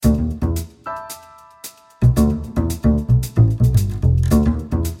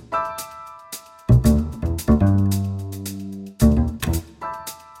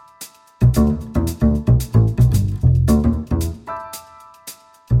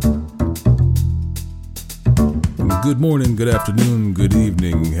Good morning, good afternoon, good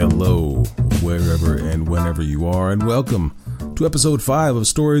evening, hello, wherever and whenever you are, and welcome to episode 5 of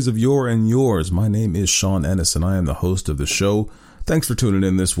Stories of Yore and Yours. My name is Sean Ennis, and I am the host of the show. Thanks for tuning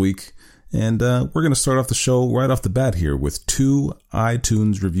in this week, and we're going to start off the show right off the bat here with 2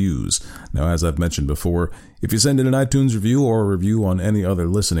 iTunes reviews. Now, as I've mentioned before, if you send in an iTunes review or a review on any other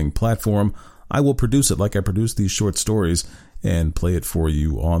listening platform, I will produce it like I produce these short stories and play it for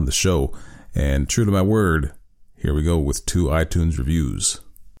you on the show. And true to my word, here we go with 2 iTunes reviews.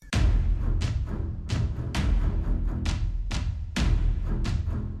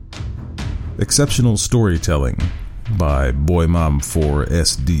 Exceptional Storytelling by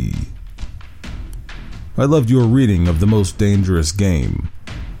BoyMom4SD. I loved your reading of The Most Dangerous Game.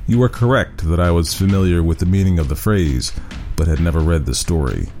 You are correct that I was familiar with the meaning of the phrase, but had never read the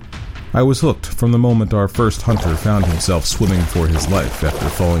story. I was hooked from the moment our first hunter found himself swimming for his life after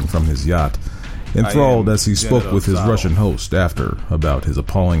falling from his yacht, enthralled as he spoke with his Russian host after about his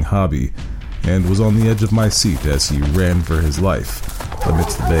appalling hobby, and was on the edge of my seat as he ran for his life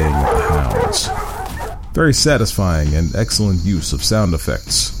amidst the baying of the hounds. Very satisfying and excellent use of sound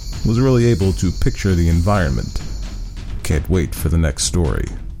effects. Was really able to picture the environment. Can't wait for the next story.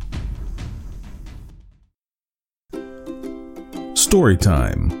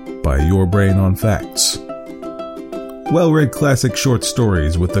 Storytime by Your Brain on Facts. Well-read classic short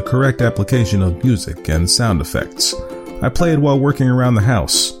stories with the correct application of music and sound effects. I play it while working around the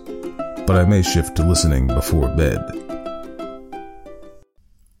house, but I may shift to listening before bed.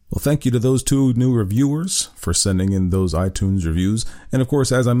 Well, thank you to those 2 new reviewers for sending in those iTunes reviews. And of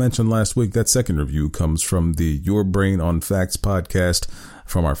course, as I mentioned last week, that second review comes from the Your Brain on Facts podcast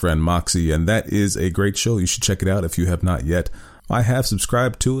from our friend Moxie, and that is a great show. You should check it out if you have not yet. I have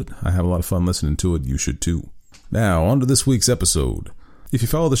subscribed to it. I have a lot of fun listening to it. You should too. Now, on to this week's episode. If you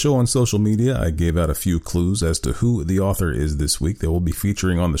follow the show on social media, I gave out a few clues as to who the author is this week that we'll be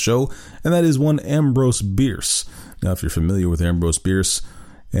featuring on the show, and that is one Ambrose Bierce. Now, if you're familiar with Ambrose Bierce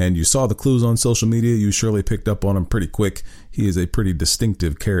and you saw the clues on social media, you surely picked up on him pretty quick. He is a pretty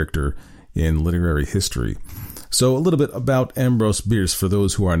distinctive character in literary history. So a little bit about Ambrose Bierce for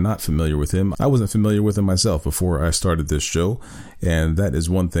those who are not familiar with him. I wasn't familiar with him myself before I started this show, and that is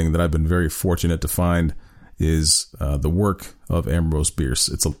one thing that I've been very fortunate to find is the work of Ambrose Bierce.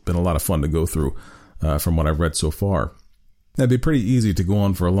 It's been a lot of fun to go through from what I've read so far. It'd be pretty easy to go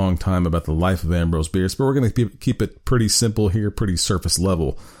on for a long time about the life of Ambrose Bierce, but we're going to keep it pretty simple here, pretty surface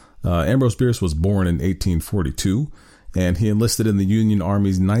level. Ambrose Bierce was born in 1842, and he enlisted in the Union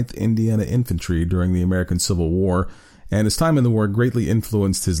Army's 9th Indiana Infantry during the American Civil War, and his time in the war greatly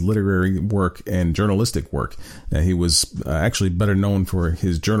influenced his literary work and journalistic work. Now, he was actually better known for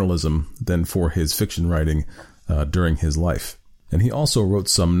his journalism than for his fiction writing during his life. And he also wrote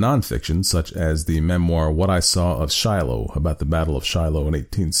some nonfiction, such as the memoir What I Saw of Shiloh, about the Battle of Shiloh in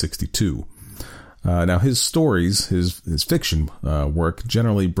 1862. Now, his stories, his fiction work,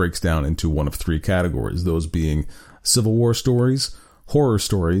 generally breaks down into one of 3 categories, those being Civil War stories, horror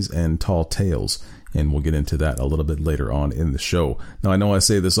stories, and tall tales. And we'll get into that a little bit later on in the show. Now, I know I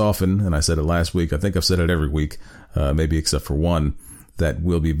say this often, and I said it last week. I think I've said it every week, maybe except for one, that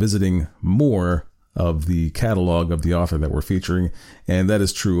we'll be visiting more of the catalog of the author that we're featuring. And that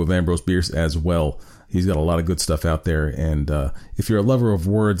is true of Ambrose Bierce as well. He's got a lot of good stuff out there. And if you're a lover of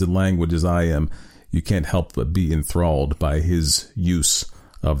words and language as I am, you can't help but be enthralled by his use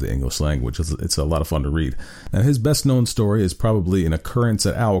of the English language. It's a lot of fun to read. Now, his best known story is probably An Occurrence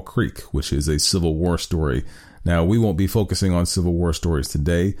at Owl Creek, which is a Civil War story. Now, we won't be focusing on Civil War stories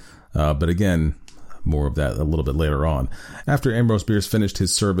today, but again, more of that a little bit later on. After Ambrose Bierce finished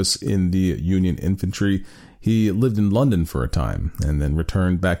his service in the Union Infantry, he lived in London for a time and then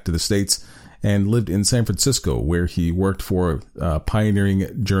returned back to the States and lived in San Francisco, where he worked for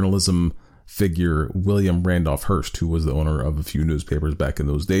pioneering journalism figure William Randolph Hearst, who was the owner of a few newspapers back in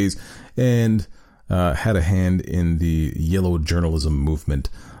those days, and had a hand in the yellow journalism movement,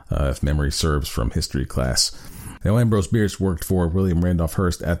 if memory serves, from history class. Now, Ambrose Bierce worked for William Randolph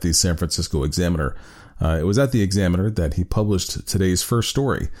Hearst at the San Francisco Examiner. It was at the Examiner that he published today's first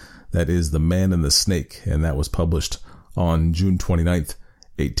story, that is The Man and the Snake, and that was published on June 29th,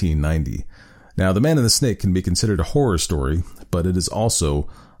 1890. Now, The Man and the Snake can be considered a horror story, but it is also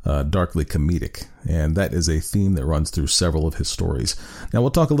darkly comedic, and that is a theme that runs through several of his stories. Now,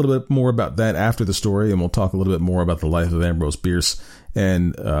 we'll talk a little bit more about that after the story, and we'll talk a little bit more about the life of Ambrose Bierce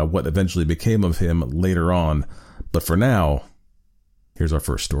and what eventually became of him later on. But for now, here's our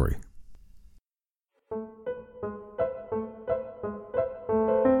first story.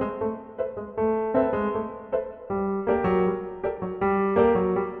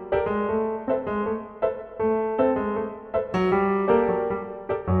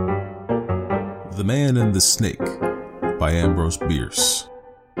 The Man and the Snake by Ambrose Bierce.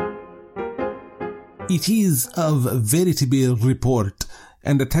 It is of veritable report,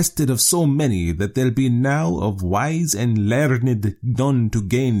 and attested of so many, that there be now of wise and learned none to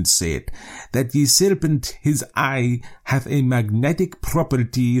gainsay it, that the serpent his eye hath a magnetic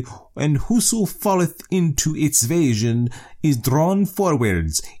property, and whoso falleth into its vision is drawn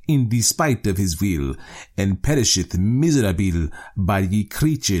forwards in despite of his will, and perisheth miserable by the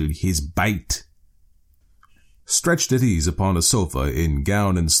creature his bite. Stretched at ease upon a sofa in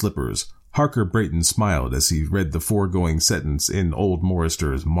gown and slippers, Harker Brayton smiled as he read the foregoing sentence in old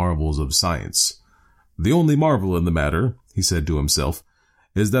Morrister's Marvels of Science. The only marvel in the matter, he said to himself,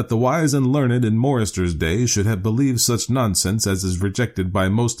 is that the wise and learned in Morrister's day should have believed such nonsense as is rejected by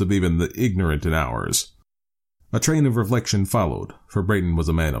most of even the ignorant in ours. A train of reflection followed, for Brayton was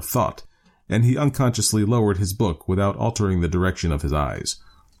a man of thought, and he unconsciously lowered his book without altering the direction of his eyes.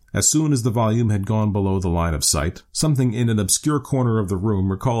 As soon as the volume had gone below the line of sight, something in an obscure corner of the room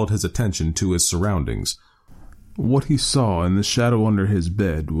recalled his attention to his surroundings. What he saw in the shadow under his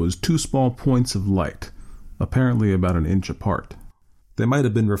bed was two small points of light, apparently about an inch apart. They might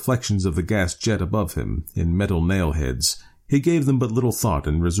have been reflections of the gas jet above him, in metal nail heads. He gave them but little thought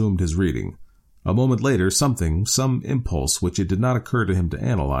and resumed his reading. A moment later, some impulse which it did not occur to him to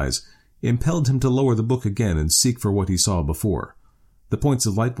analyze, impelled him to lower the book again and seek for what he saw before. The points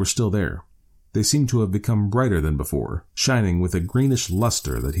of light were still there. They seemed to have become brighter than before, shining with a greenish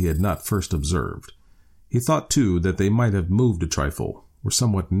luster that he had not first observed. He thought, too, that they might have moved a trifle, were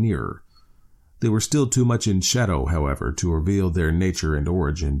somewhat nearer. They were still too much in shadow, however, to reveal their nature and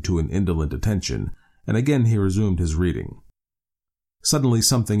origin to an indolent attention, and again he resumed his reading. Suddenly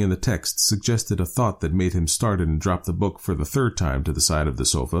something in the text suggested a thought that made him start and drop the book for the third time to the side of the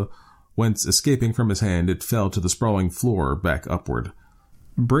sofa, whence, escaping from his hand, it fell to the sprawling floor back upward.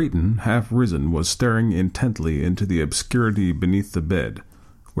 Brayton, half risen, was staring intently into the obscurity beneath the bed,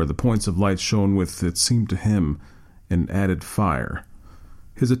 where the points of light shone with, it seemed to him, an added fire.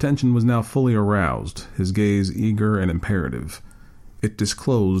 His attention was now fully aroused, his gaze eager and imperative. It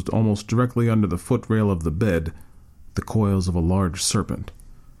disclosed, almost directly under the footrail of the bed, the coils of a large serpent.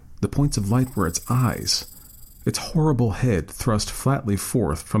 The points of light were its eyes. Its horrible head, thrust flatly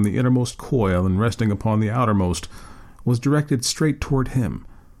forth from the innermost coil and resting upon the outermost, was directed straight toward him,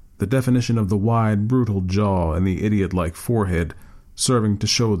 the definition of the wide, brutal jaw and the idiot-like forehead serving to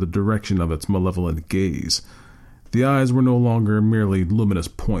show the direction of its malevolent gaze. The eyes were no longer merely luminous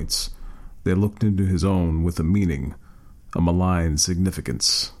points. They looked into his own with a meaning, a malign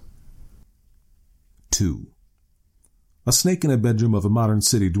significance. 2. A snake in a bedroom of a modern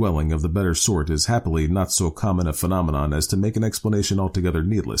city dwelling of the better sort is happily not so common a phenomenon as to make an explanation altogether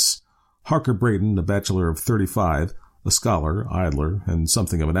needless. Harker Brayton, a bachelor of 35, a scholar, idler, and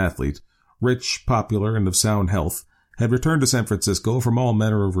something of an athlete, rich, popular, and of sound health, had returned to San Francisco from all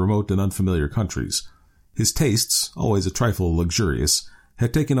manner of remote and unfamiliar countries. His tastes, always a trifle luxurious,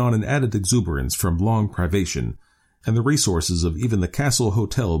 had taken on an added exuberance from long privation, and the resources of even the Castle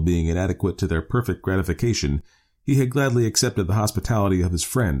Hotel being inadequate to their perfect gratification, he had gladly accepted the hospitality of his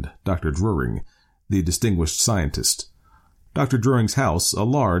friend, Dr. Druring, the distinguished scientist. Dr. Druring's house, a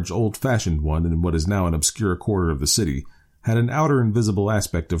large, old-fashioned one in what is now an obscure quarter of the city, had an outer and visible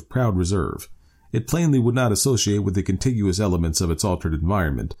aspect of proud reserve. It plainly would not associate with the contiguous elements of its altered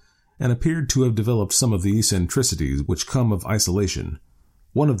environment, and appeared to have developed some of the eccentricities which come of isolation.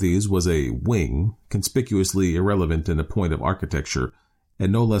 One of these was a wing, conspicuously irrelevant in a point of architecture,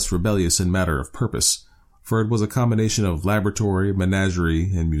 and no less rebellious in matter of purpose, for it was a combination of laboratory,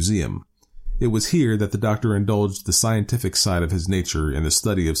 menagerie, and museum. It was here that the doctor indulged the scientific side of his nature in the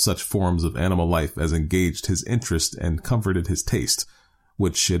study of such forms of animal life as engaged his interest and comforted his taste,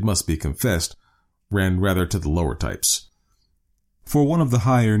 which, it must be confessed, ran rather to the lower types. For one of the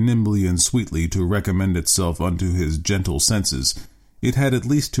higher nimbly and sweetly to recommend itself unto his gentle senses, it had at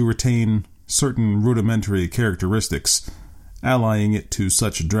least to retain certain rudimentary characteristics, allying it to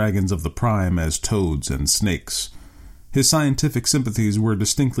such dragons of the prime as toads and snakes. His scientific sympathies were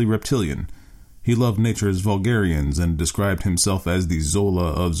distinctly reptilian. He loved nature's vulgarians and described himself as the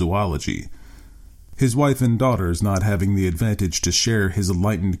Zola of zoology. His wife and daughters, not having the advantage to share his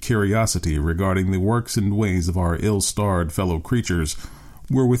enlightened curiosity regarding the works and ways of our ill-starred fellow creatures,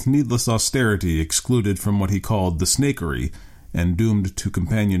 were with needless austerity excluded from what he called the snakery, and doomed to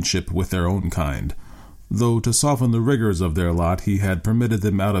companionship with their own kind, though to soften the rigors of their lot he had permitted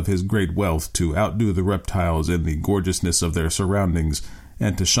them out of his great wealth to outdo the reptiles in the gorgeousness of their surroundings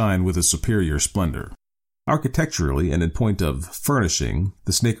and to shine with a superior splendor. Architecturally and in point of furnishing,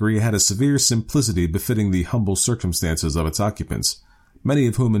 the snakery had a severe simplicity befitting the humble circumstances of its occupants, many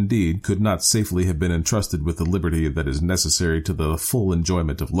of whom indeed could not safely have been entrusted with the liberty that is necessary to the full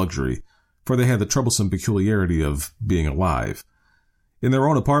enjoyment of luxury, for they had the troublesome peculiarity of being alive. In their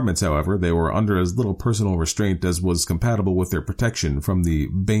own apartments, however, they were under as little personal restraint as was compatible with their protection from the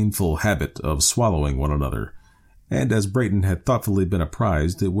baneful habit of swallowing one another. And as Brayton had thoughtfully been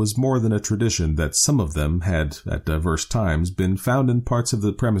apprised, it was more than a tradition that some of them had, at divers times, been found in parts of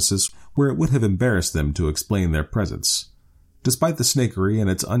the premises where it would have embarrassed them to explain their presence. Despite the snakery and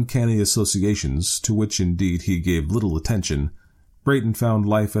its uncanny associations, to which indeed he gave little attention, Brayton found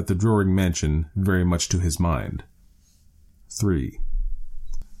life at the Druring mansion very much to his mind. 3.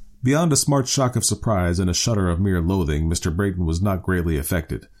 Beyond a smart shock of surprise and a shudder of mere loathing, Mr. Brayton was not greatly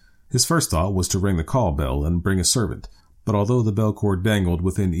affected. His first thought was to ring the call bell and bring a servant, but although the bell cord dangled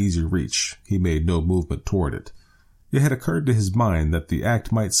within easy reach, he made no movement toward it. It had occurred to his mind that the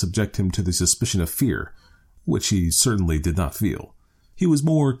act might subject him to the suspicion of fear, which he certainly did not feel. He was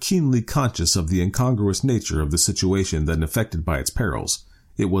more keenly conscious of the incongruous nature of the situation than affected by its perils.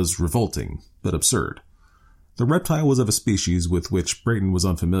 It was revolting, but absurd. The reptile was of a species with which Brayton was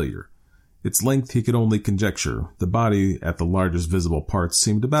unfamiliar. Its length he could only conjecture. The body, at the largest visible parts,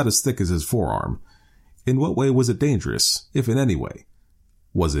 seemed about as thick as his forearm. In what way was it dangerous, if in any way?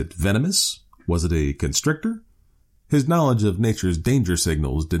 Was it venomous? Was it a constrictor? His knowledge of nature's danger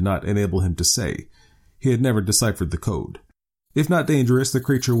signals did not enable him to say. He had never deciphered the code. If not dangerous, the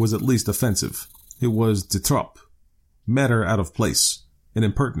creature was at least offensive. It was de trop, matter out of place, an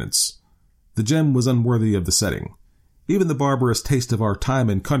impertinence. The gem was unworthy of the setting. Even the barbarous taste of our time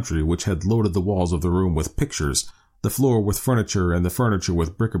and country, which had loaded the walls of the room with pictures, the floor with furniture, and the furniture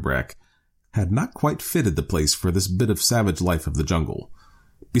with bric-a-brac, had not quite fitted the place for this bit of savage life of the jungle.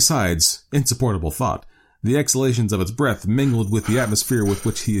 Besides, insupportable thought, the exhalations of its breath mingled with the atmosphere with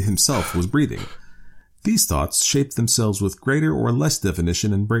which he himself was breathing. These thoughts shaped themselves with greater or less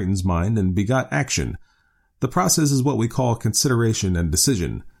definition in Brayton's mind and begot action. The process is what we call consideration and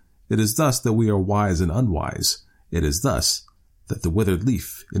decision. It is thus that we are wise and unwise. It is thus that the withered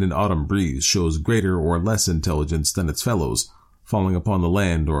leaf in an autumn breeze shows greater or less intelligence than its fellows, falling upon the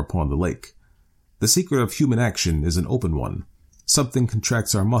land or upon the lake. The secret of human action is an open one. Something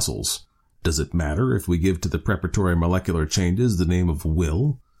contracts our muscles. Does it matter if we give to the preparatory molecular changes the name of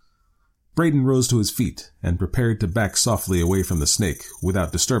will? Brayton rose to his feet and prepared to back softly away from the snake,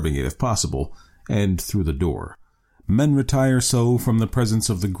 without disturbing it if possible, and through the door. Men retire so from the presence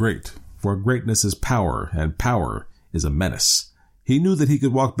of the great, for greatness is power, and power is a menace. He knew that he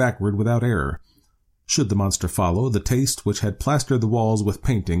could walk backward without error. Should the monster follow, the taste which had plastered the walls with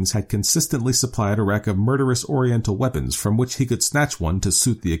paintings had consistently supplied a rack of murderous oriental weapons from which he could snatch one to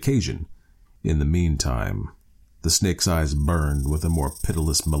suit the occasion. In the meantime, the snake's eyes burned with a more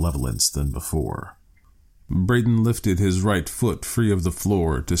pitiless malevolence than before. Brayton lifted his right foot free of the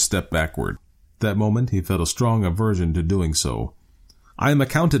floor to step backward. That moment he felt a strong aversion to doing so. I am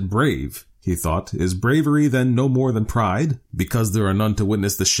accounted brave, he thought. Is bravery then no more than pride? Because there are none to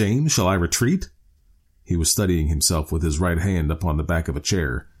witness the shame, shall I retreat? He was steadying himself with his right hand upon the back of a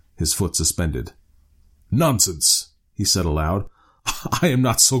chair, his foot suspended. Nonsense, he said aloud. I am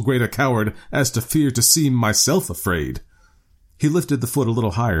not so great a coward as to fear to seem myself afraid. He lifted the foot a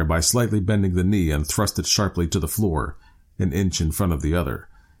little higher by slightly bending the knee and thrust it sharply to the floor, an inch in front of the other.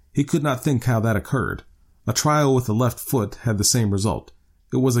 He could not think how that occurred. A trial with the left foot had the same result.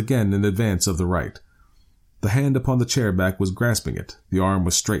 It was again in advance of the right. The hand upon the chair back was grasping it. The arm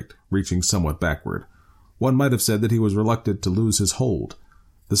was straight, reaching somewhat backward. One might have said that he was reluctant to lose his hold.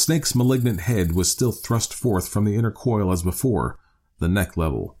 The snake's malignant head was still thrust forth from the inner coil as before, the neck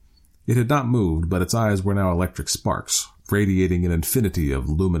level. It had not moved, but its eyes were now electric sparks, radiating an infinity of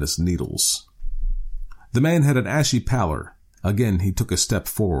luminous needles. The man had an ashy pallor. Again he took a step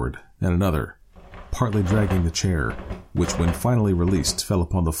forward, and another, partly dragging the chair, which when finally released fell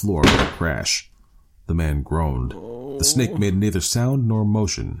upon the floor with a crash. The man groaned. The snake made neither sound nor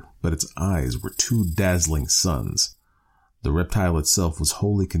motion, but its eyes were two dazzling suns. The reptile itself was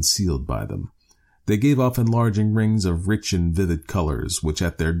wholly concealed by them. They gave off enlarging rings of rich and vivid colors, which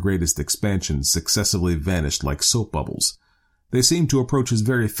at their greatest expansion successively vanished like soap bubbles. They seemed to approach his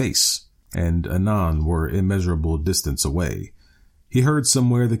very face, and anon were immeasurable distance away. He heard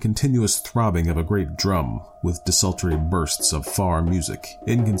somewhere the continuous throbbing of a great drum, with desultory bursts of far music,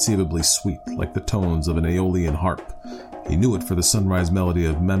 inconceivably sweet like the tones of an Aeolian harp. He knew it for the sunrise melody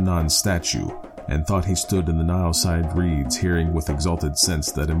of Memnon's statue, and thought he stood in the Nile-side reeds hearing with exalted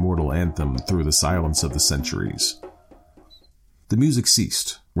sense that immortal anthem through the silence of the centuries. The music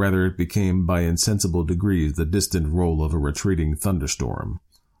ceased. Rather, it became by insensible degrees the distant roll of a retreating thunderstorm.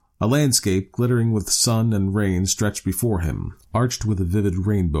 A landscape glittering with sun and rain stretched before him, arched with a vivid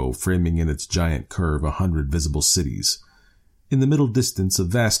rainbow framing in its giant curve 100 visible cities. In the middle distance, a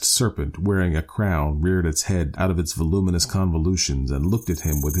vast serpent wearing a crown reared its head out of its voluminous convolutions and looked at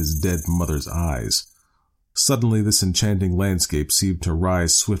him with his dead mother's eyes. Suddenly, this enchanting landscape seemed to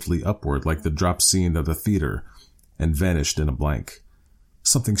rise swiftly upward like the drop scene of a theater, and vanished in a blank.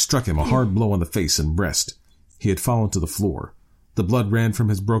 Something struck him, a hard blow on the face and breast. He had fallen to the floor. The blood ran from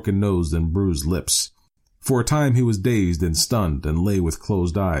his broken nose and bruised lips. For a time he was dazed and stunned and lay with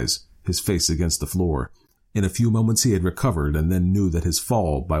closed eyes, his face against the floor. In a few moments he had recovered and then knew that his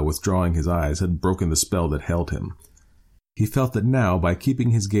fall, by withdrawing his eyes, had broken the spell that held him. He felt that now, by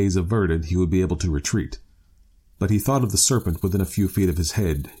keeping his gaze averted, he would be able to retreat. But he thought of the serpent within a few feet of his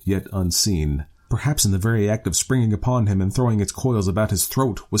head, yet unseen. Perhaps in the very act of springing upon him and throwing its coils about his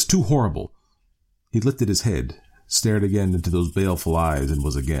throat was too horrible. He lifted his head, stared again into those baleful eyes, and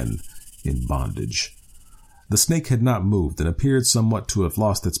was again in bondage. The snake had not moved and appeared somewhat to have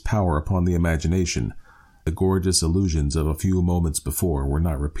lost its power upon the imagination. The gorgeous illusions of a few moments before were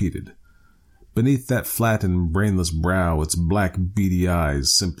not repeated. Beneath that flat and brainless brow, its black, beady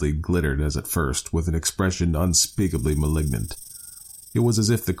eyes simply glittered as at first, with an expression unspeakably malignant. It was as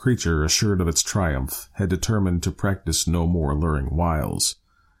if the creature, assured of its triumph, had determined to practice no more luring wiles.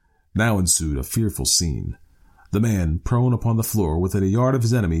 Now ensued a fearful scene. The man, prone upon the floor within a yard of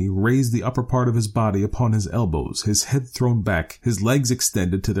his enemy, raised the upper part of his body upon his elbows, his head thrown back, his legs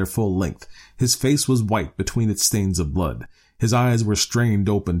extended to their full length. His face was white between its stains of blood. His eyes were strained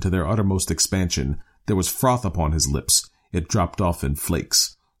open to their uttermost expansion. There was froth upon his lips. It dropped off in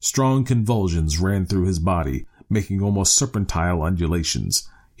flakes. Strong convulsions ran through his body, making almost serpentine undulations.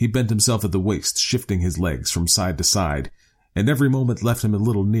 He bent himself at the waist, shifting his legs from side to side, and every moment left him a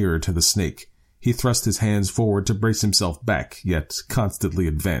little nearer to the snake. He thrust his hands forward to brace himself back, yet constantly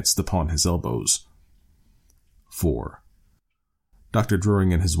advanced upon his elbows. 4. Dr.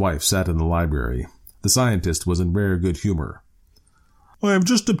 Druring and his wife sat in the library. The scientist was in rare good humor. "I have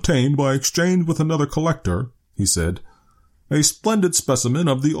just obtained, by exchange with another collector," he said, "a splendid specimen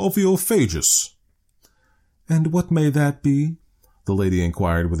of the Ophiophagous." "And what may that be?" the lady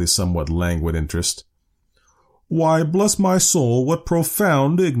inquired with a somewhat languid interest. "Why, bless my soul, what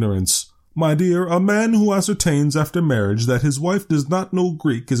profound ignorance! My dear, a man who ascertains after marriage that his wife does not know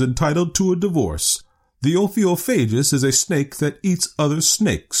Greek is entitled to a divorce. The Ophiophagous is a snake that eats other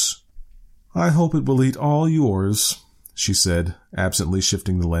snakes." "I hope it will eat all yours," she said, absently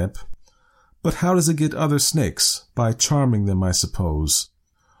shifting the lamp. "But how does it get other snakes? By charming them, I suppose."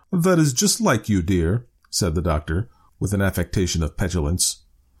 "That is just like you, dear," said the doctor, with an affectation of petulance.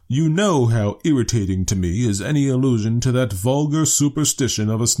 "You know how irritating to me is any allusion to that vulgar superstition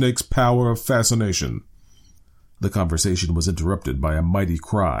of a snake's power of fascination." The conversation was interrupted by a mighty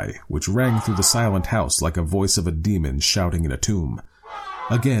cry, which rang through the silent house like a voice of a demon shouting in a tomb.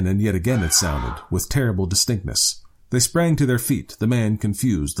 Again and yet again it sounded, with terrible distinctness. They sprang to their feet, the man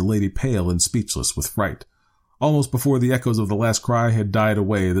confused, the lady pale and speechless with fright. Almost before the echoes of the last cry had died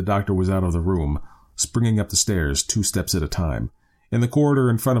away, the doctor was out of the room, springing up the stairs 2 steps at a time. In the corridor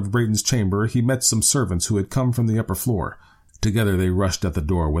in front of Brayton's chamber, he met some servants who had come from the upper floor. Together they rushed at the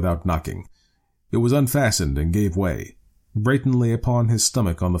door without knocking. It was unfastened and gave way. Brayton lay upon his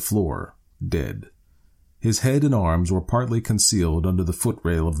stomach on the floor, dead. His head and arms were partly concealed under the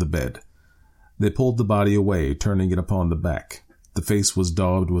footrail of the bed. They pulled the body away, turning it upon the back. The face was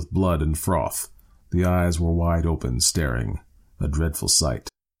daubed with blood and froth. The eyes were wide open, staring. A dreadful sight.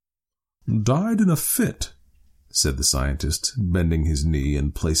 "Died in a fit," said the scientist, bending his knee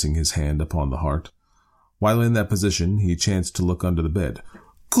and placing his hand upon the heart. While in that position, he chanced to look under the bed.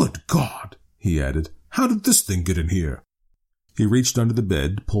 "Good God!" he added. "How did this thing get in here?" He reached under the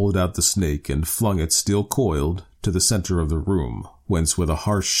bed, pulled out the snake, and flung it, still coiled, to the center of the room, whence with a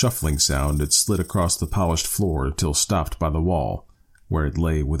harsh shuffling sound it slid across the polished floor until stopped by the wall, where it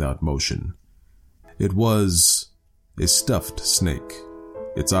lay without motion. It was a stuffed snake.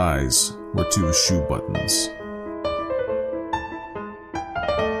 Its eyes were 2 shoe buttons.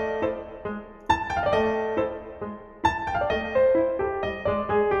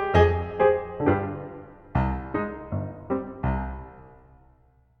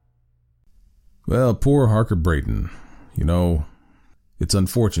 Well, poor Harker Brayton. You know, it's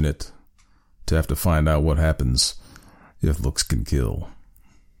unfortunate to have to find out what happens if looks can kill.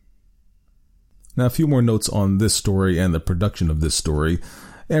 Now, a few more notes on this story and the production of this story.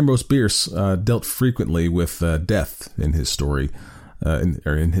 Ambrose Bierce dealt frequently with death in his story,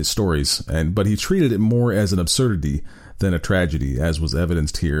 in his stories, but he treated it more as an absurdity than a tragedy, as was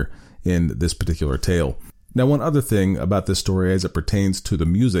evidenced here in this particular tale. Now, one other thing about this story as it pertains to the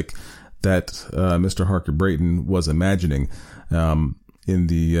music that Mr. Harker Brayton was imagining, in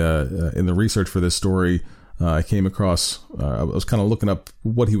the research for this story, I came across, I was kind of looking up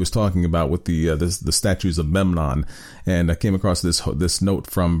what he was talking about with the statues of Memnon, and I came across this note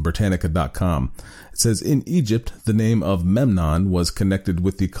from Britannica.com. It says, in Egypt, the name of Memnon was connected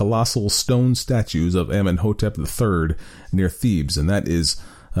with the colossal stone statues of Amenhotep III near Thebes, and that is,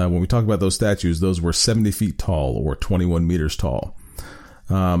 when we talk about those statues, those were 70 feet tall or 21 meters tall.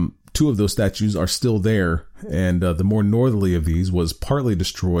 Two of those statues are still there, and the more northerly of these was partly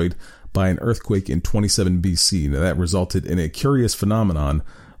destroyed by an earthquake in 27 BC. Now, that resulted in a curious phenomenon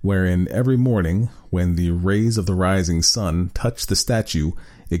wherein every morning, when the rays of the rising sun touched the statue,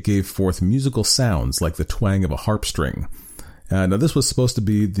 it gave forth musical sounds like the twang of a harp string. Now, this was supposed to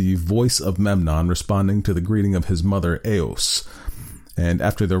be the voice of Memnon responding to the greeting of his mother, Eos. And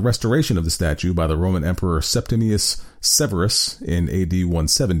after the restoration of the statue by the Roman Emperor Septimius Severus in AD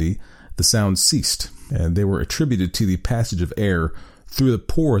 170, the sounds ceased, and they were attributed to the passage of air through the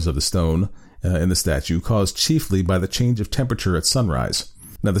pores of the stone in the statue, caused chiefly by the change of temperature at sunrise.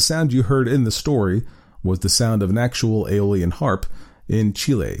 Now, the sound you heard in the story was the sound of an actual Aeolian harp in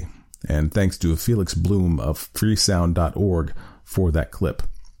Chile, and thanks to Felix Bloom of freesound.org for that clip.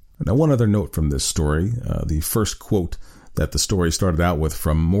 Now, one other note from this story, the first quote that the story started out with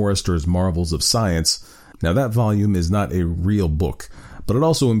from Morrister's Marvels of Science. Now, that volume is not a real book, but it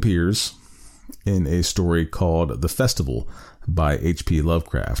also appears in a story called The Festival by H.P.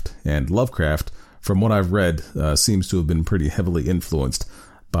 Lovecraft. And Lovecraft, from what I've read, seems to have been pretty heavily influenced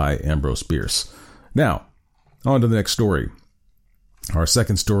by Ambrose Bierce. Now, on to the next story. Our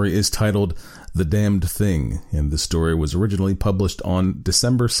second story is titled The Damned Thing, and this story was originally published on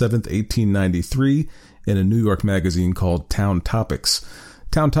December 7th, 1893, in a New York magazine called Town Topics.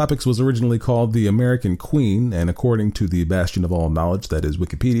 Town Topics was originally called The American Queen, and according to the bastion of all knowledge, that is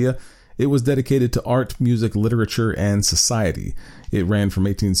Wikipedia, it was dedicated to art, music, literature, and society. It ran from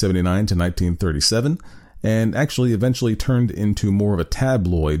 1879 to 1937, and actually eventually turned into more of a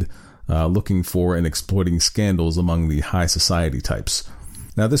tabloid, looking for and exploiting scandals among the high society types.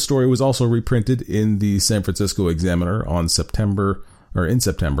 Now, this story was also reprinted in the San Francisco Examiner in September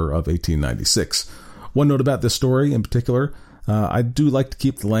of 1896. One note about this story in particular, I do like to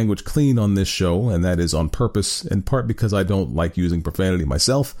keep the language clean on this show, and that is on purpose, in part because I don't like using profanity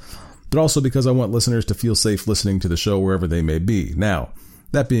myself, but also because I want listeners to feel safe listening to the show wherever they may be. Now,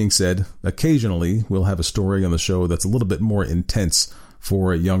 that being said, occasionally we'll have a story on the show that's a little bit more intense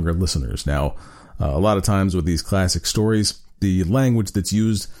for younger listeners. Now, a lot of times with these classic stories, the language that's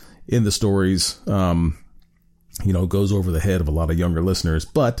used in the stories, goes over the head of a lot of younger listeners,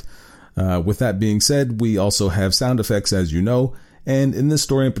 but with that being said, we also have sound effects, as you know, and in this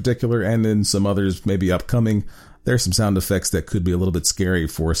story in particular, and in some others maybe upcoming, there's some sound effects that could be a little bit scary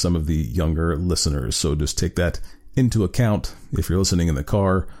for some of the younger listeners, so just take that into account if you're listening in the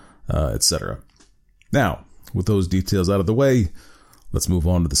car, etc. Now, with those details out of the way, let's move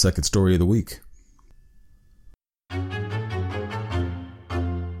on to the second story of the week.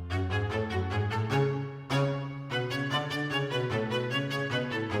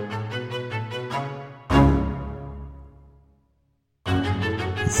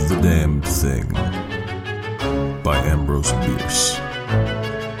 The Damned Thing by Ambrose Bierce.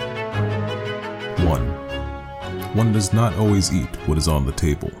 1. One does not always eat what is on the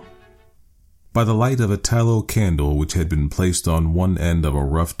table. By the light of a tallow candle which had been placed on one end of a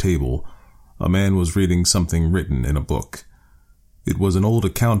rough table, a man was reading something written in a book. It was an old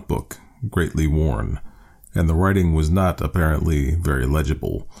account book, greatly worn, and the writing was not apparently very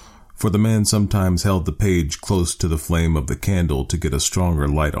legible, for the man sometimes held the page close to the flame of the candle to get a stronger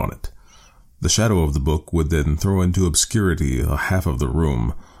light on it. The shadow of the book would then throw into obscurity a half of the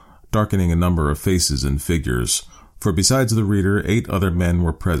room, darkening a number of faces and figures, for besides the reader 8 other men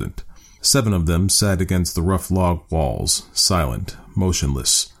were present. 7 of them sat against the rough log walls, silent,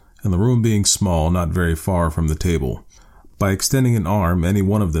 motionless, and the room being small, not very far from the table. By extending an arm, any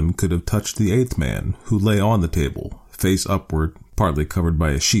one of them could have touched the 8th man, who lay on the table, face upward, partly covered by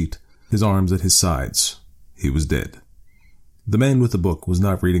a sheet, his arms at his sides. He was dead. The man with the book was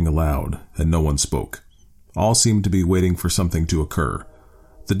not reading aloud, and no one spoke. All seemed to be waiting for something to occur.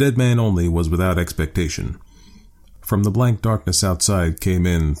 The dead man only was without expectation. From the blank darkness outside came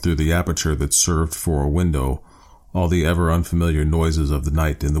in, through the aperture that served for a window, all the ever unfamiliar noises of the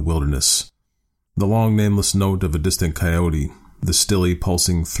night in the wilderness. The long nameless note of a distant coyote, the stilly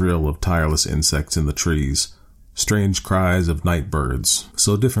pulsing thrill of tireless insects in the trees, strange cries of night birds,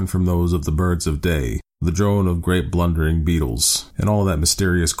 so different from those of the birds of day, the drone of great blundering beetles, and all that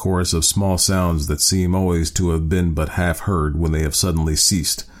mysterious chorus of small sounds that seem always to have been but half heard when they have suddenly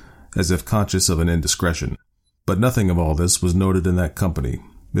ceased, as if conscious of an indiscretion. But nothing of all this was noted in that company.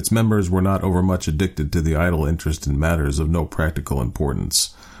 Its members were not overmuch addicted to the idle interest in matters of no practical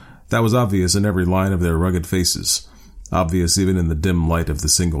importance. That was obvious in every line of their rugged faces, obvious even in the dim light of the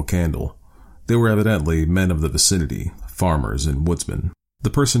single candle. They were evidently men of the vicinity, farmers and woodsmen. The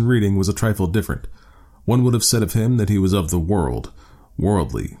person reading was a trifle different. One would have said of him that he was of the world,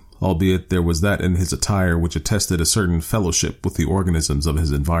 worldly, albeit there was that in his attire which attested a certain fellowship with the organisms of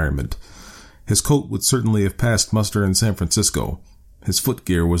his environment. His coat would certainly have passed muster in San Francisco. His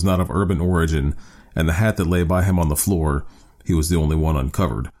footgear was not of urban origin, and the hat that lay by him on the floor, he was the only one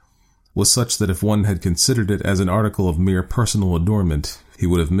uncovered, was such that if one had considered it as an article of mere personal adornment, he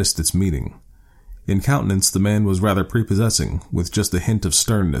would have missed its meaning. In countenance the man was rather prepossessing, with just a hint of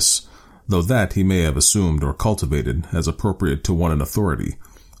sternness, though that he may have assumed or cultivated as appropriate to one in authority,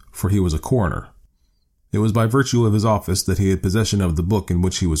 for he was a coroner. It was by virtue of his office that he had possession of the book in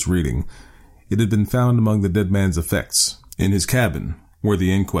which he was reading. It had been found among the dead man's effects, in his cabin, where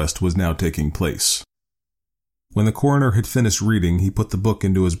the inquest was now taking place. When the coroner had finished reading, he put the book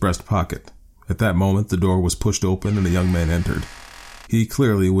into his breast pocket. At that moment the door was pushed open and a young man entered. He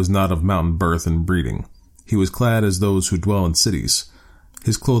clearly was not of mountain birth and breeding. He was clad as those who dwell in cities.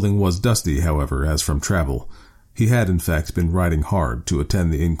 His clothing was dusty, however, as from travel. He had, in fact, been riding hard to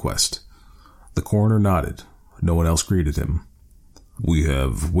attend the inquest. The coroner nodded. No one else greeted him. "We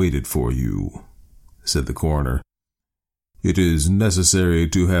have waited for you," said the coroner. "It is necessary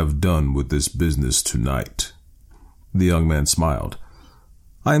to have done with this business tonight." The young man smiled.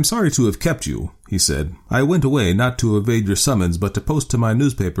 "I am sorry to have kept you," he said. "I went away not to evade your summons, but to post to my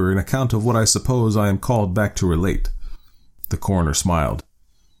newspaper an account of what I suppose I am called back to relate." The coroner smiled.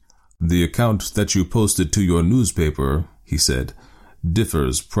 "The account that you posted to your newspaper," he said,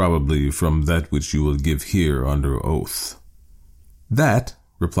 "differs probably from that which you will give here under oath." "That,"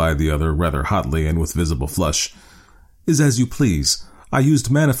 replied the other rather hotly and with visible flush, "is as you please. I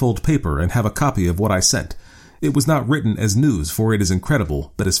used manifold paper and have a copy of what I sent. It was not written as news, for it is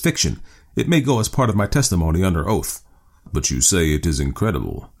incredible, but as fiction. It may go as part of my testimony under oath." "But you say it is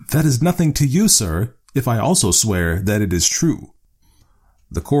incredible." "That is nothing to you, sir, if I also swear that it is true."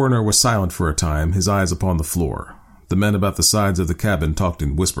 The coroner was silent for a time, his eyes upon the floor. The men about the sides of the cabin talked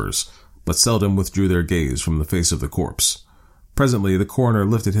in whispers, but seldom withdrew their gaze from the face of the corpse. Presently the coroner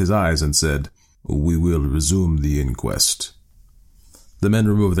lifted his eyes and said, "We will resume the inquest." The men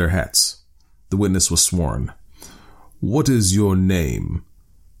removed their hats. The witness was sworn. "What is your name?"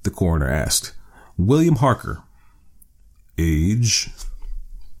 the coroner asked. "William Harker." "Age?"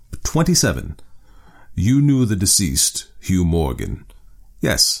 27. "You knew the deceased, Hugh Morgan?"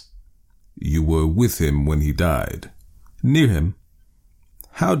 "Yes." "You were with him when he died?" "Near him."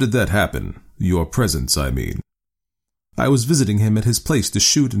 "How did that happen? Your presence, I mean." "I was visiting him at his place to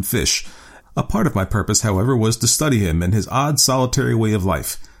shoot and fish. A part of my purpose, however, was to study him and his odd, solitary way of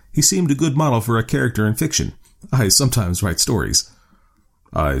life. He seemed a good model for a character in fiction. I sometimes write stories."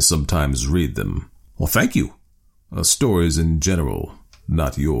 "I sometimes read them." "Well, thank you." "Stories in general,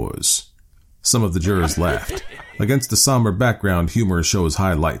 not yours." Some of the jurors laughed. Against a somber background, humor shows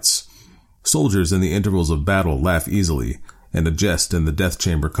high lights. Soldiers in the intervals of battle laugh easily, and a jest in the death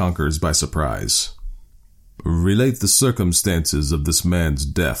chamber conquers by surprise. "Relate the circumstances of this man's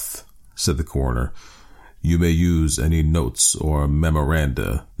death," said the coroner. "You may use any notes or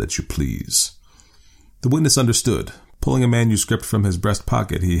memoranda that you please." The witness understood. Pulling a manuscript from his breast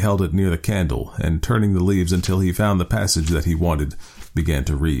pocket, he held it near the candle, and turning the leaves until he found the passage that he wanted, began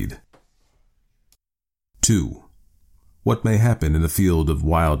to read. 2. What may happen in the field of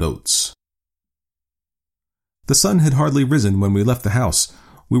wild oats. The sun had hardly risen when we left the house.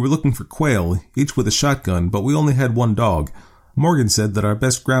 We were looking for quail, each with a shotgun, but we only had one dog. Morgan said that our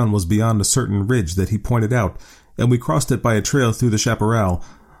best ground was beyond a certain ridge that he pointed out, and we crossed it by a trail through the chaparral.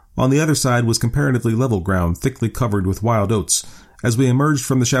 On the other side was comparatively level ground, thickly covered with wild oats. As we emerged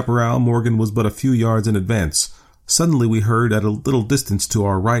from the chaparral, Morgan was but a few yards in advance. Suddenly we heard, at a little distance to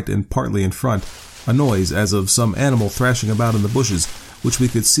our right and partly in front, a noise as of some animal thrashing about in the bushes, which we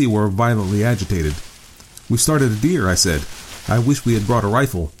could see were violently agitated. "We started a deer," I said. "I wish we had brought a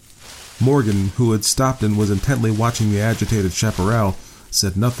rifle." Morgan, who had stopped and was intently watching the agitated chaparral,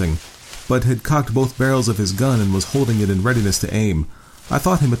 said nothing, but had cocked both barrels of his gun and was holding it in readiness to aim. I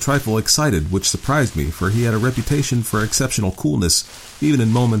thought him a trifle excited, which surprised me, for he had a reputation for exceptional coolness, even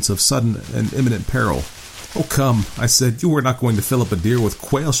in moments of sudden and imminent peril. "Oh, come," I said, "you are not going to fill up a deer with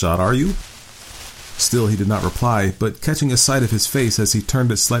quail shot, are you?" Still, he did not reply, but catching a sight of his face as he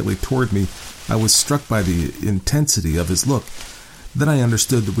turned it slightly toward me, I was struck by the intensity of his look. Then I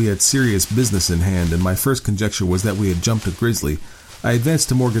understood that we had serious business in hand, and my first conjecture was that we had jumped a grizzly. I advanced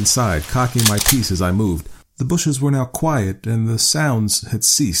to Morgan's side, cocking my piece as I moved. The bushes were now quiet, and the sounds had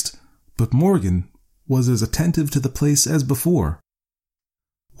ceased, but Morgan was as attentive to the place as before.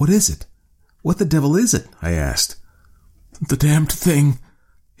 "What is it? What the devil is it?" I asked. "The damned thing,"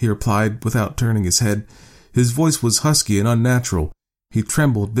 he replied without turning his head. His voice was husky and unnatural. He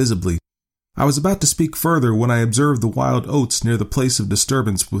trembled visibly. I was about to speak further when I observed the wild oats near the place of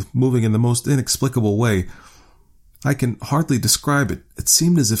disturbance moving in the most inexplicable way. I can hardly describe it. It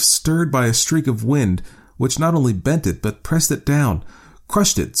seemed as if stirred by a streak of wind, which not only bent it, but pressed it down,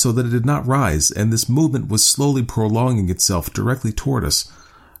 crushed it so that it did not rise, and this movement was slowly prolonging itself directly toward us.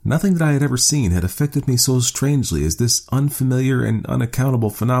 Nothing that I had ever seen had affected me so strangely as this unfamiliar and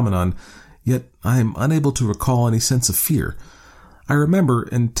unaccountable phenomenon, yet I am unable to recall any sense of fear. I remember,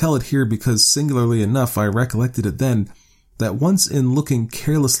 and tell it here because singularly enough I recollected it then, that once in looking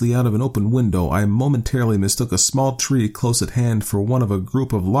carelessly out of an open window I momentarily mistook a small tree close at hand for one of a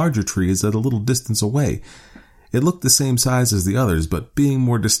group of larger trees at a little distance away. It looked the same size as the others, but being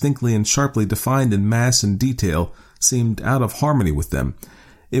more distinctly and sharply defined in mass and detail, seemed out of harmony with them.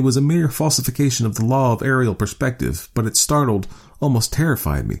 It was a mere falsification of the law of aerial perspective, but it startled, almost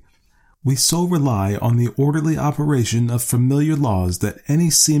terrified me. We so rely on the orderly operation of familiar laws that any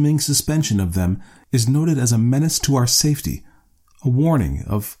seeming suspension of them is noted as a menace to our safety, a warning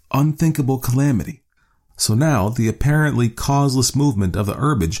of unthinkable calamity. So now the apparently causeless movement of the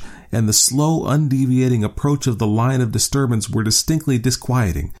herbage and the slow, undeviating approach of the line of disturbance were distinctly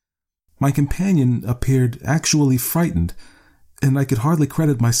disquieting. My companion appeared actually frightened, and I could hardly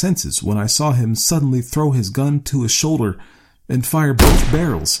credit my senses when I saw him suddenly throw his gun to his shoulder and fire both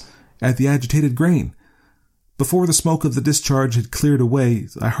barrels at the agitated grain. Before the smoke of the discharge had cleared away,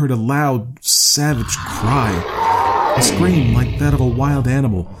 I heard a loud, savage cry, a scream like that of a wild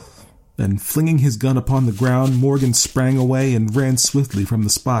animal, and flinging his gun upon the ground, Morgan sprang away and ran swiftly from the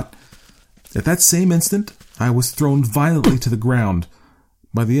spot. At that same instant, I was thrown violently to the ground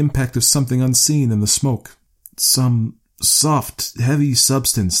by the impact of something unseen in the smoke, some soft, heavy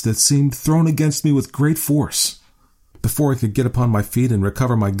substance that seemed thrown against me with great force. Before I could get upon my feet and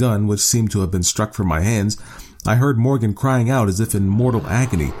recover my gun, which seemed to have been struck from my hands, I heard Morgan crying out as if in mortal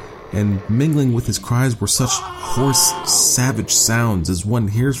agony, and mingling with his cries were such hoarse, savage sounds as one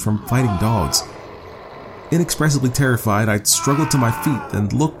hears from fighting dogs. Inexpressibly terrified, I struggled to my feet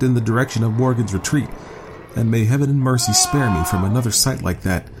and looked in the direction of Morgan's retreat, and may heaven in mercy spare me from another sight like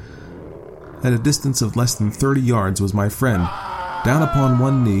that. At a distance of less than 30 yards was my friend, down upon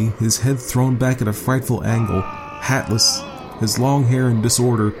one knee, his head thrown back at a frightful angle, hatless, his long hair in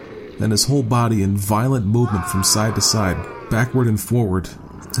disorder, and his whole body in violent movement from side to side, backward and forward.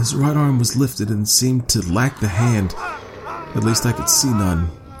 His right arm was lifted and seemed to lack the hand. At least I could see none.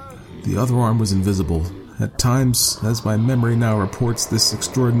 The other arm was invisible. At times, as my memory now reports this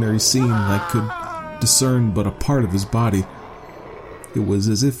extraordinary scene, I could discern but a part of his body. It was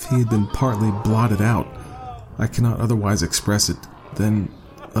as if he had been partly blotted out. I cannot otherwise express it. Then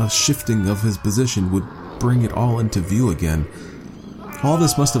a shifting of his position would bring it all into view again. All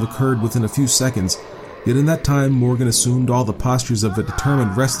this must have occurred within a few seconds, yet in that time Morgan assumed all the postures of a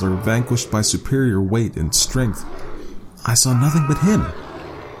determined wrestler vanquished by superior weight and strength. I saw nothing but him,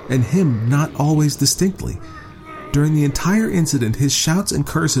 and him not always distinctly. During the entire incident, his shouts and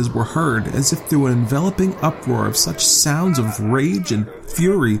curses were heard as if through an enveloping uproar of such sounds of rage and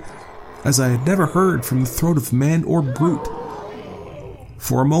fury as I had never heard from the throat of man or brute.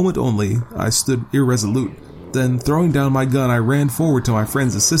 For a moment only, I stood irresolute. Then, throwing down my gun, I ran forward to my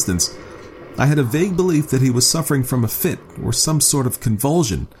friend's assistance. I had a vague belief that he was suffering from a fit or some sort of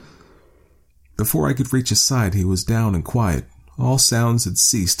convulsion. Before I could reach his side, he was down and quiet. All sounds had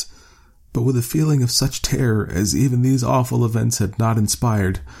ceased, but with a feeling of such terror as even these awful events had not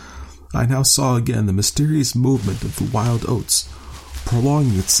inspired, I now saw again the mysterious movement of the wild oats,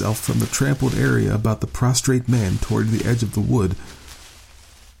 prolonging itself from the trampled area about the prostrate man toward the edge of the wood.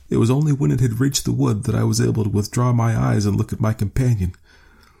 It was only when it had reached the wood that I was able to withdraw my eyes and look at my companion.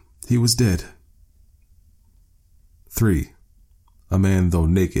 He was dead. 3. A man, though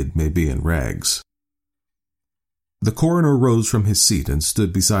naked, may be in rags. The coroner rose from his seat and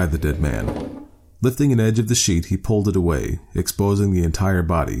stood beside the dead man. Lifting an edge of the sheet, he pulled it away, exposing the entire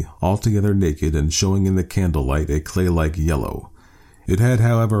body, altogether naked and showing in the candlelight a clay-like yellow. It had,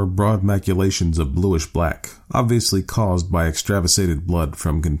 however, broad maculations of bluish-black, obviously caused by extravasated blood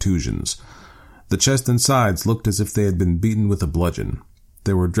from contusions. The chest and sides looked as if they had been beaten with a bludgeon.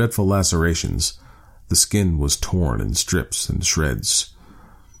 There were dreadful lacerations. The skin was torn in strips and shreds.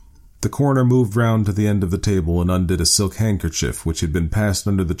 The coroner moved round to the end of the table and undid a silk handkerchief which had been passed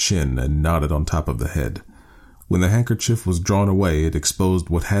under the chin and knotted on top of the head. When the handkerchief was drawn away, it exposed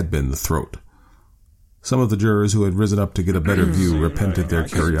what had been the throat. Some of the jurors who had risen up to get a better view repented their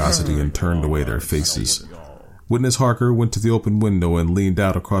curiosity and turned away their faces. Witness Harker went to the open window and leaned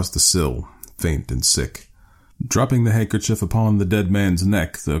out across the sill, faint and sick. Dropping the handkerchief upon the dead man's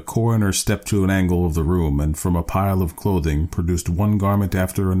neck, the coroner stepped to an angle of the room and from a pile of clothing produced one garment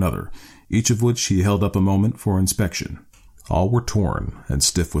after another, each of which he held up a moment for inspection. All were torn and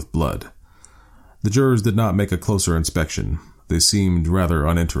stiff with blood. The jurors did not make a closer inspection. They seemed rather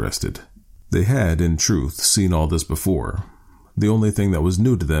uninterested. They had, in truth, seen all this before, the only thing that was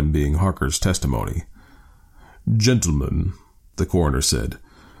new to them being Harker's testimony. "Gentlemen," the coroner said,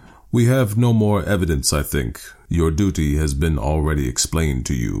 "we have no more evidence, I think. Your duty has been already explained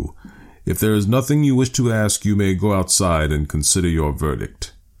to you. If there is nothing you wish to ask, you may go outside and consider your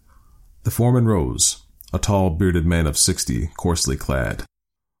verdict." The foreman rose, a tall, bearded man of 60, coarsely clad.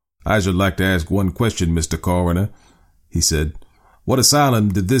 "I should like to ask one question, Mr. Coroner," he said. "What asylum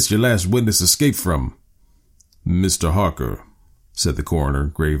did this your last witness escape from?" "Mr. Harker," said the coroner,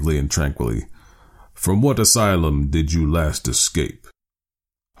 gravely and tranquilly, "from what asylum did you last escape?"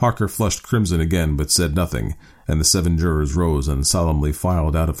 Harker flushed crimson again, but said nothing, and the 7 jurors rose and solemnly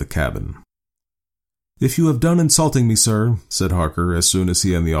filed out of the cabin. "If you have done insulting me, sir," said Harker, as soon as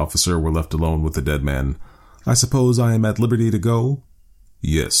he and the officer were left alone with the dead man, "I suppose I am at liberty to go?"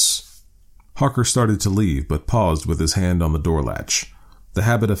 "Yes." Harker started to leave, but paused with his hand on the door latch. The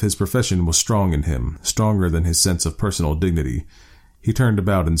habit of his profession was strong in him, stronger than his sense of personal dignity. He turned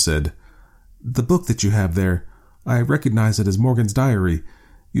about and said, "The book that you have there, I recognize it as Morgan's diary.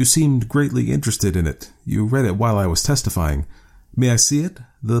 You seemed greatly interested in it. You read it while I was testifying. May I see it?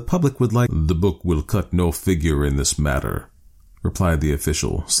 The public would like—" "The book will cut no figure in this matter," replied the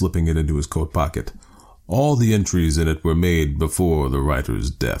official, slipping it into his coat pocket. "All the entries in it were made before the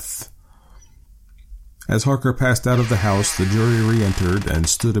writer's death." As Harker passed out of the house, the jury re-entered and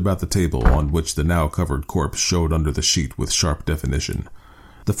stood about the table on which the now-covered corpse showed under the sheet with sharp definition.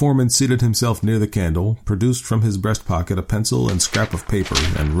 The foreman seated himself near the candle, produced from his breast pocket a pencil and scrap of paper,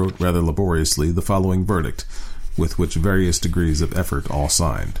 and wrote rather laboriously the following verdict, with which various degrees of effort all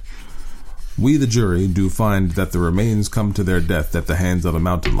signed. "We, the jury, do find that the remains come to their death at the hands of a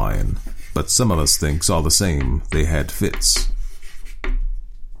mountain lion, but some of us thinks all the same they had fits."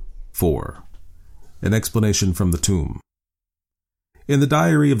 4. An explanation from the tomb. In the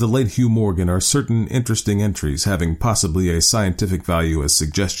diary of the late Hugh Morgan are certain interesting entries having possibly a scientific value as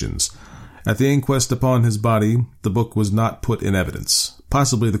suggestions. At the inquest upon his body, the book was not put in evidence.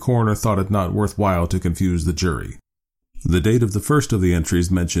 Possibly the coroner thought it not worthwhile to confuse the jury. The date of the first of the entries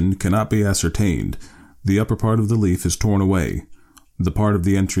mentioned cannot be ascertained. The upper part of the leaf is torn away. The part of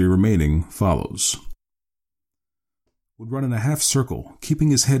the entry remaining follows. Would run in a half circle,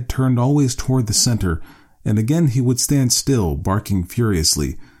 keeping his head turned always toward the center, and again he would stand still, barking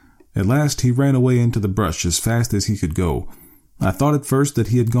furiously. At last he ran away into the brush as fast as he could go. I thought at first that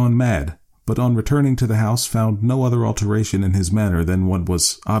he had gone mad, but on returning to the house found no other alteration in his manner than what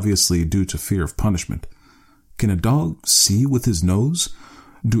was obviously due to fear of punishment. Can a dog see with his nose?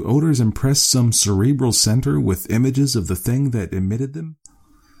 Do odors impress some cerebral center with images of the thing that emitted them?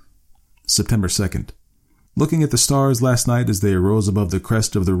 September 2nd. Looking at the stars last night as they arose above the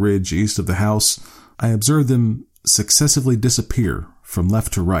crest of the ridge east of the house, I observed them successively disappear from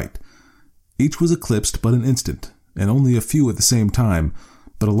left to right. Each was eclipsed but an instant, and only a few at the same time,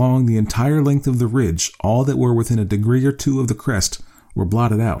 but along the entire length of the ridge, all that were within a degree or two of the crest were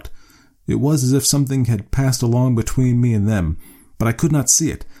blotted out. It was as if something had passed along between me and them, but I could not see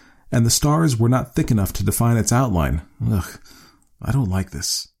it, and the stars were not thick enough to define its outline. Ugh, I don't like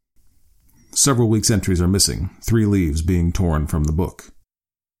this. Several weeks' entries are missing, 3 leaves being torn from the book.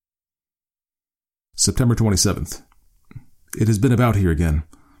 September 27th. It has been about here again.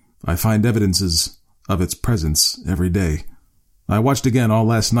 I find evidences of its presence every day. I watched again all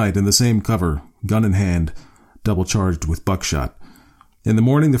last night in the same cover, gun in hand, double charged with buckshot. In the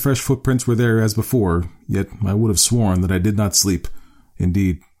morning the fresh footprints were there as before, yet I would have sworn that I did not sleep.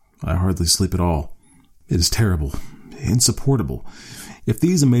 Indeed, I hardly sleep at all. It is terrible, insupportable. If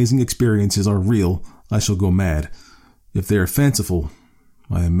these amazing experiences are real, I shall go mad. If they are fanciful,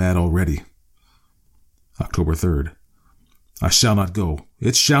 I am mad already. October 3rd. I shall not go.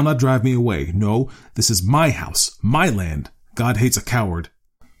 It shall not drive me away. No, this is my house, my land. God hates a coward.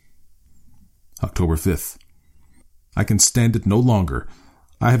 October 5th. I can stand it no longer.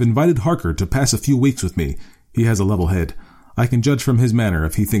 I have invited Harker to pass a few weeks with me. He has a level head. I can judge from his manner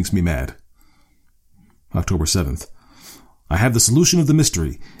if he thinks me mad. October 7th. I have the solution of the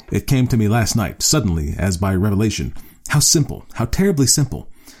mystery. It came to me last night, suddenly, as by revelation. How simple, how terribly simple.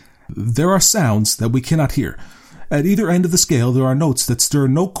 There are sounds that we cannot hear. At either end of the scale, there are notes that stir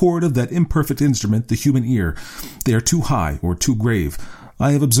no chord of that imperfect instrument, the human ear. They are too high or too grave.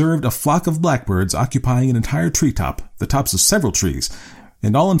 I have observed a flock of blackbirds occupying an entire treetop, the tops of several trees,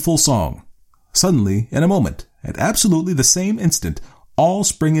 and all in full song. Suddenly, in a moment, at absolutely the same instant, all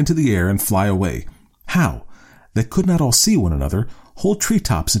spring into the air and fly away. How? They could not all see one another. Whole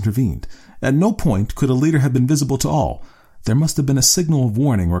treetops intervened. At no point could a leader have been visible to all. There must have been a signal of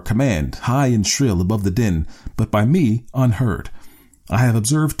warning or command, high and shrill above the din, but by me unheard. I have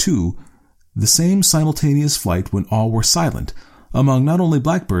observed, too, the same simultaneous flight when all were silent, among not only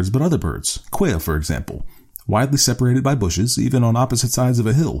blackbirds but other birds, quail, for example, widely separated by bushes, even on opposite sides of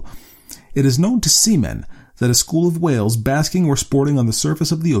a hill. It is known to seamen that a school of whales basking or sporting on the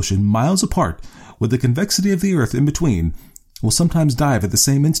surface of the ocean miles apart, with the convexity of the earth in between, will sometimes dive at the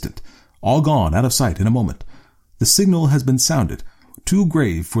same instant, all gone out of sight in a moment. The signal has been sounded, too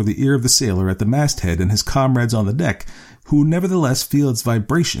grave for the ear of the sailor at the masthead and his comrades on the deck, who nevertheless feel its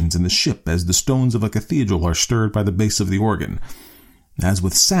vibrations in the ship as the stones of a cathedral are stirred by the bass of the organ. As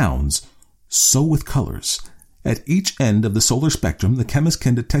with sounds, so with colors. At each end of the solar spectrum, the chemist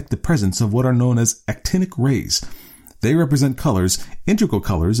can detect the presence of what are known as actinic rays. They represent colors, integral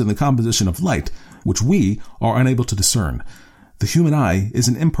colors in the composition of light, which we are unable to discern. The human eye is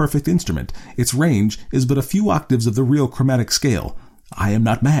an imperfect instrument. Its range is but a few octaves of the real chromatic scale. I am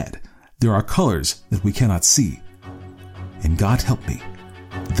not mad. There are colors that we cannot see. And God help me,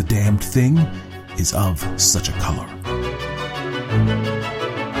 the damned thing is of such a color.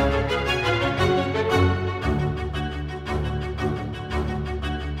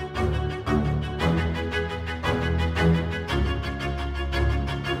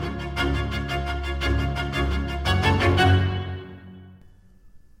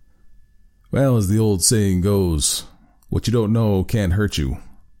 Well, as the old saying goes, what you don't know can't hurt you,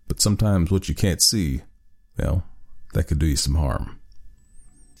 but sometimes what you can't see, well, that could do you some harm.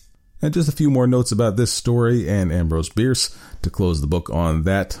 And just a few more notes about this story and Ambrose Bierce to close the book on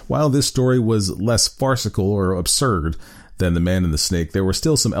that. While this story was less farcical or absurd than The Man and the Snake, there were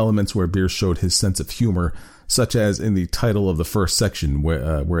still some elements where Bierce showed his sense of humor, such as in the title of the first section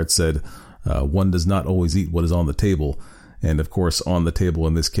where it said, one does not always eat what is on the table. And of course, on the table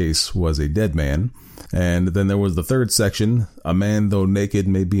in this case was a dead man. And then there was the third section, a man though naked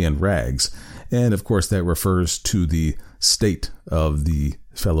may be in rags. And of course, that refers to the state of the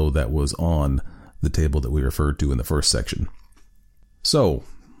fellow that was on the table that we referred to in the first section. So,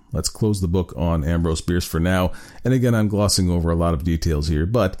 let's close the book on Ambrose Bierce for now. And again, I'm glossing over a lot of details here,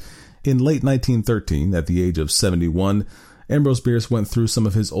 but in late 1913, at the age of 71, Ambrose Bierce went through some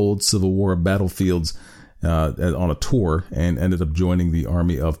of his old Civil War battlefields on a tour and ended up joining the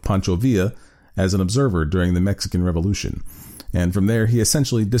army of Pancho Villa as an observer during the Mexican Revolution. And from there, he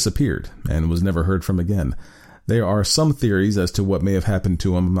essentially disappeared and was never heard from again. There are some theories as to what may have happened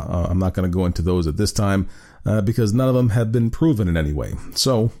to him. I'm not going to go into those at this time because none of them have been proven in any way.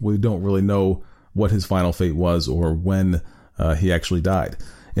 So we don't really know what his final fate was or when he actually died.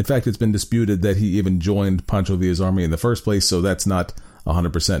 In fact, it's been disputed that he even joined Pancho Villa's army in the first place, so that's not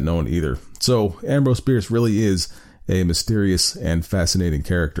 100% known either. So Ambrose Bierce really is a mysterious and fascinating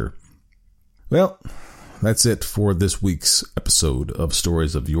character. Well, that's it for this week's episode of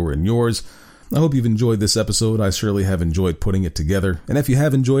Stories of Yore and Yours. I hope you've enjoyed this episode. I surely have enjoyed putting it together. And if you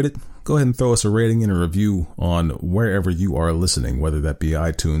have enjoyed it, go ahead and throw us a rating and a review on wherever you are listening, whether that be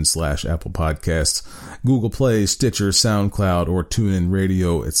iTunes/Apple Podcasts, Google Play, Stitcher, SoundCloud, or TuneIn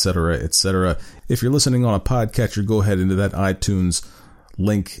Radio, etc., etc. If you're listening on a podcatcher, go ahead into that iTunes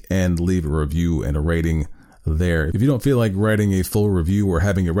link and leave a review and a rating there. If you don't feel like writing a full review or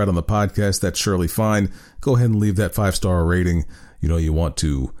having it read on the podcast, that's surely fine. Go ahead and leave that 5-star rating. You want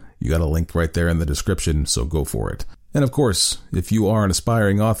to. You got a link right there in the description, so go for it. And of course, if you are an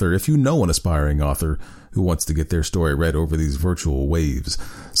aspiring author, if you know an aspiring author who wants to get their story read over these virtual waves,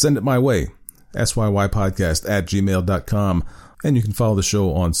 send it my way, syyypodcast@gmail.com. And you can follow the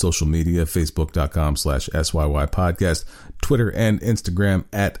show on social media, facebook.com/syyypodcast, Twitter and Instagram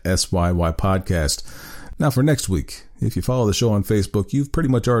 @syyypodcast. Now for next week, if you follow the show on Facebook, you've pretty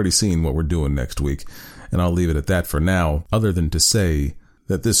much already seen what we're doing next week. And I'll leave it at that for now, other than to say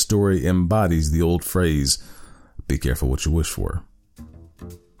that this story embodies the old phrase, be careful what you wish for.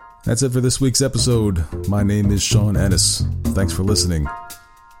 That's it for this week's episode. My name is Sean Ennis. Thanks for listening.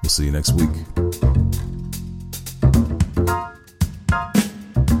 We'll see you next week.